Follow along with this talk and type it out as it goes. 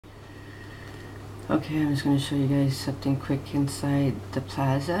Okay, I'm just going to show you guys something quick inside the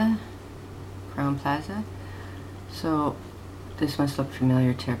plaza, Crowne Plaza. So this must look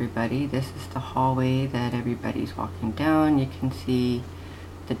familiar to everybody. This is the hallway that everybody's walking down. You can see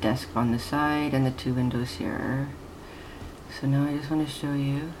the desk on the side and the two windows here. So now I just want to show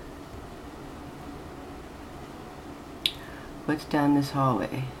you what's down this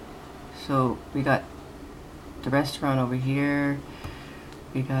hallway. So we got the restaurant over here.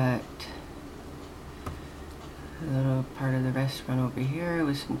 We got a little part of the restaurant over here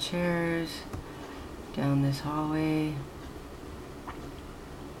with some chairs down this hallway.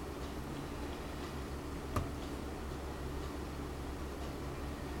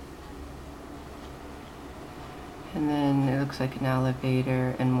 And then it looks like an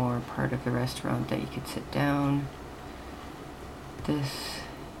elevator and more part of the restaurant that you could sit down. This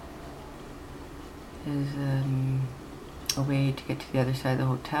is a way to get to the other side of the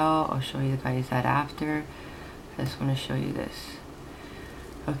hotel. I'll show you guys that after. I just want to show you this.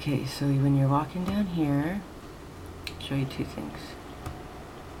 Okay, so when you're walking down here, I'll show you two things.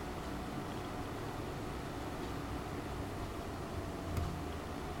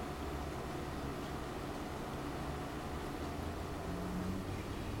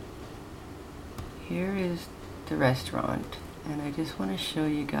 Here is the restaurant, and I just want to show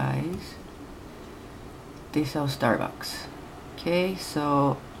you guys, they sell Starbucks. Okay,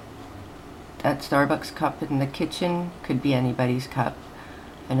 so that Starbucks cup in the kitchen could be anybody's cup.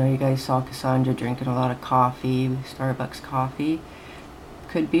 I know you guys saw Cassandra drinking a lot of coffee, Starbucks coffee.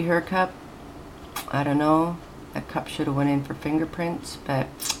 Could be her cup. I don't know. That cup should have went in for fingerprints, but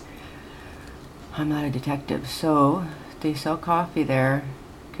I'm not a detective. So they sell coffee there.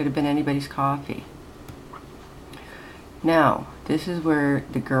 Could have been anybody's coffee. Now, this is where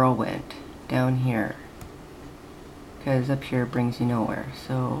the girl went, down here. Because up here brings you nowhere.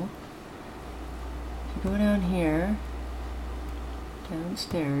 So if you go down here,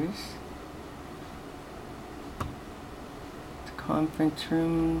 downstairs, the conference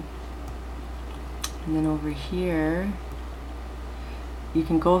room, and then over here, you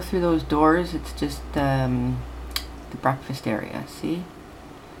can go through those doors. It's just the breakfast area, see?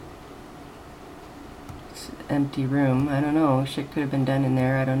 It's an empty room. I don't know, shit could have been done in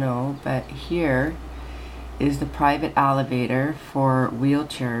there, I don't know. But here is the private elevator for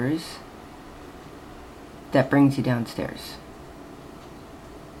wheelchairs that brings you downstairs.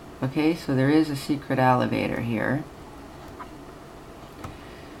 Okay, so there is a secret elevator here.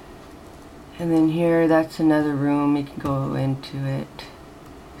 And then here, that's another room. You can go into it.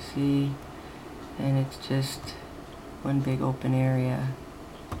 See? And it's just one big open area.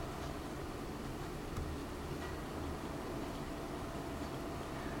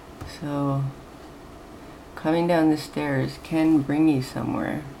 So coming down the stairs can bring you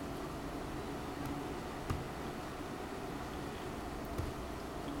somewhere.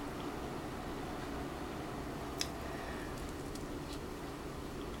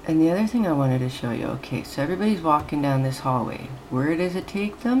 And the other thing I wanted to show you, okay, so everybody's walking down this hallway. Where does it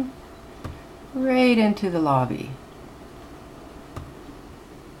take them? Right into the lobby.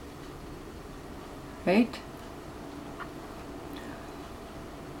 Right?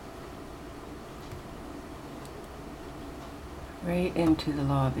 Right into the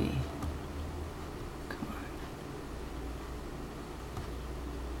lobby. Come on.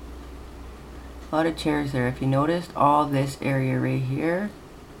 A lot of chairs there. If you noticed, all this area right here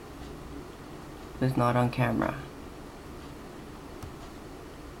was not on camera.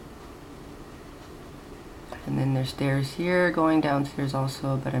 And then there's stairs here going downstairs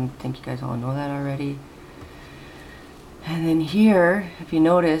also, but I think you guys all know that already. And then here, if you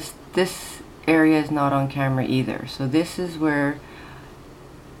notice, this area is not on camera either. So this is where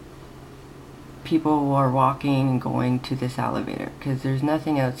people are walking and going to this elevator, because there's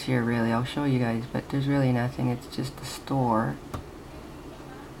nothing else here really. I'll show you guys, but there's really nothing. It's just the store.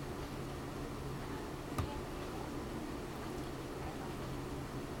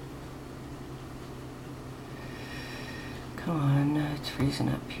 Come on, it's freezing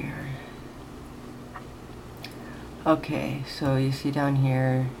up here. Okay, so you see down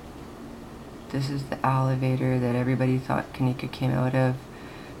here, this is the elevator that everybody thought Kenneka came out of,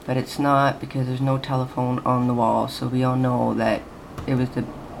 but it's not, because there's no telephone on the wall, so we all know that it was the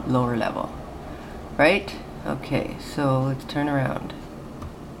lower level, right? Okay, so let's turn around.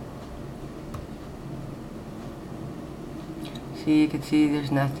 See, you can see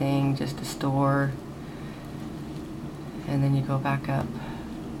there's nothing, just a store. And then you go back up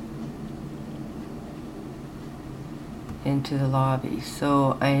into the lobby.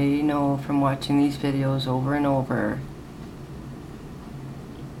 So I know from watching these videos over and over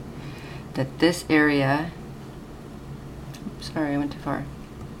that this area, sorry, I went too far.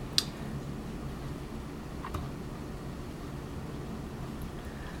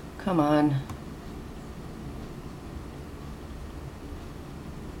 Come on.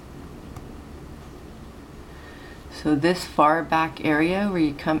 So this far back area where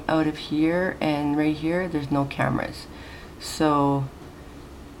you come out of here and right here, there's no cameras. So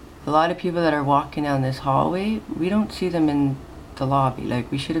a lot of people that are walking down this hallway, we don't see them in the lobby.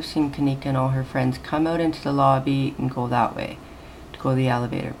 Like, we should have seen Kenneka and all her friends come out into the lobby and go that way to go to the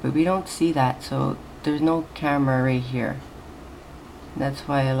elevator, but we don't see that. So there's no camera right here. And that's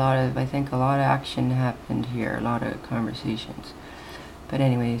why I think a lot of action happened here, a lot of conversations. But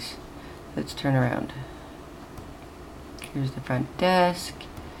anyways, let's turn around. Here's the front desk.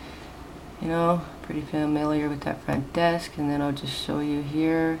 You know, pretty familiar with that front desk. And then I'll just show you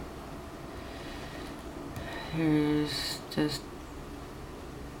here. Here's just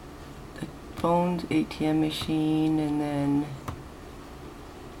the phones, ATM machine, and then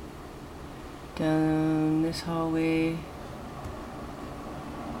down this hallway.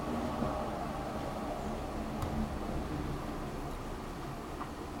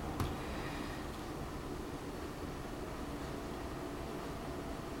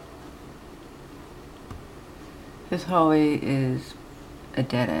 This hallway is a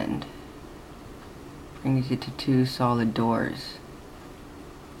dead end. Brings you to two solid doors.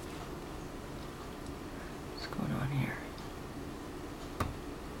 What's going on here?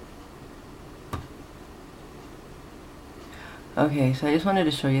 Okay, so I just wanted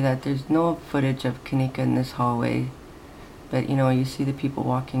to show you that there's no footage of Kenneka in this hallway, but you know, you see the people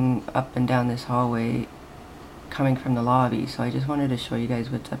walking up and down this hallway coming from the lobby. So I just wanted to show you guys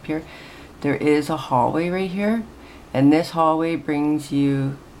what's up here. There is a hallway right here, and this hallway brings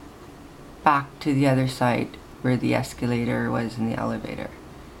you back to the other side where the escalator was in the elevator.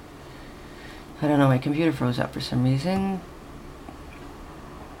 I don't know, my computer froze up for some reason.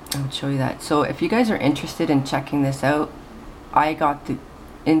 I would show you that. So if you guys are interested in checking this out, I got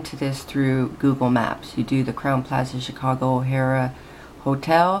into this through Google Maps. You do the Crowne Plaza Chicago O'Hara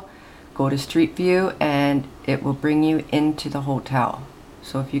Hotel, go to Street View, and it will bring you into the hotel.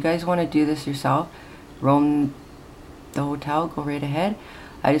 So if you guys want to do this yourself, roam the hotel, go right ahead.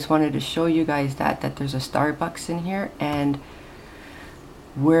 I just wanted to show you guys that there's a Starbucks in here, and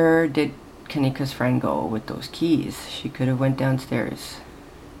where did Kenneka's friend go with those keys? She could have went downstairs.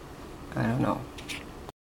 I don't know.